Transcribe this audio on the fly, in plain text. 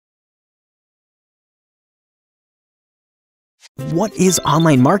What is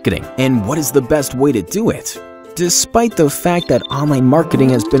online marketing and what is the best way to do it? Despite the fact that online marketing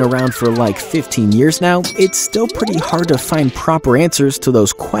has been around for like 15 years now, it's still pretty hard to find proper answers to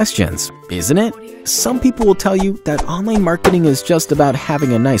those questions, isn't it? Some people will tell you that online marketing is just about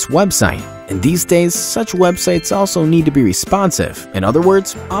having a nice website. And these days, such websites also need to be responsive. In other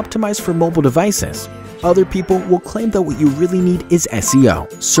words, optimized for mobile devices. Other people will claim that what you really need is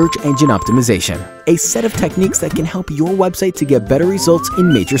SEO, search engine optimization, a set of techniques that can help your website to get better results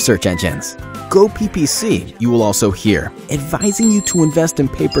in major search engines. Go PPC, you will also hear, advising you to invest in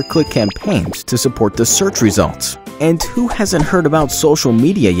pay-per-click campaigns to support the search results. And who hasn't heard about social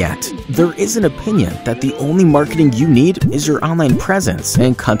media yet? There is an opinion that the only marketing you need is your online presence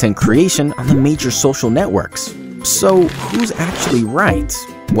and content creation on the major social networks. So who's actually right?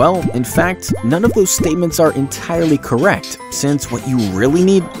 Well, in fact, none of those statements are entirely correct, since what you really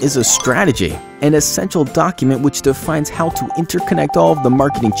need is a strategy, an essential document which defines how to interconnect all of the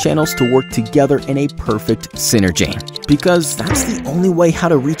marketing channels to work together in a perfect synergy. Because that's the only way how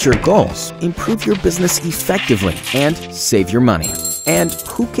to reach your goals, improve your business effectively, and save your money. And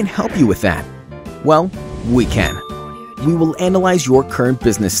who can help you with that? Well, we can. We will analyze your current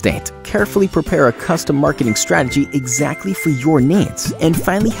business state, carefully prepare a custom marketing strategy exactly for your needs, and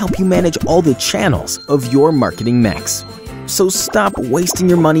finally help you manage all the channels of your marketing mix. So stop wasting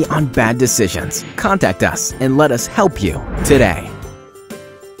your money on bad decisions. Contact us and let us help you today.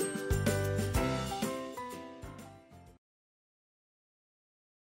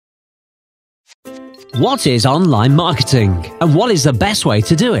 What is online marketing, and what is the best way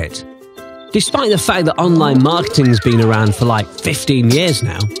to do it? Despite the fact that online marketing's been around for like 15 years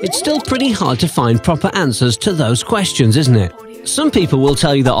now, it's still pretty hard to find proper answers to those questions, isn't it? Some people will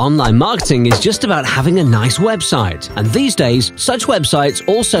tell you that online marketing is just about having a nice website, and these days, such websites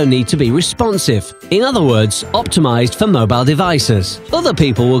also need to be responsive. In other words, optimized for mobile devices. Other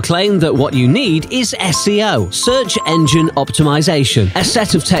people will claim that what you need is SEO, search engine optimization, a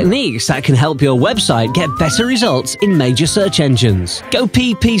set of techniques that can help your website get better results in major search engines. Go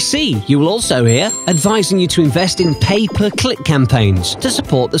PPC, you will also hear, advising you to invest in pay-per-click campaigns to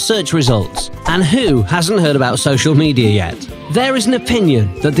support the search results. And who hasn't heard about social media yet? There is an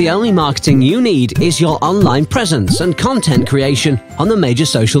opinion that the only marketing you need is your online presence and content creation on the major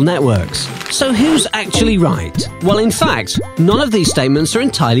social networks. So who's actually right? Well, in fact, none of these statements are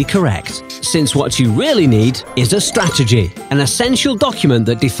entirely correct, since what you really need is a strategy, an essential document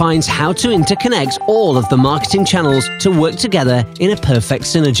that defines how to interconnect all of the marketing channels to work together in a perfect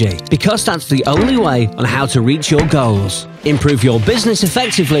synergy, because that's the only way on how to reach your goals, improve your business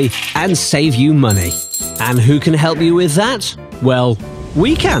effectively, and save you money. And who can help you with that? Well,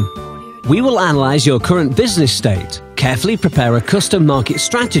 we can. We will analyze your current business state, carefully prepare a custom market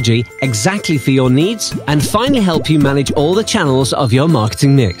strategy exactly for your needs, and finally help you manage all the channels of your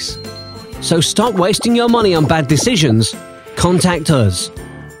marketing mix. So stop wasting your money on bad decisions, contact us,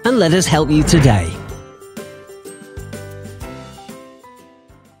 and let us help you today.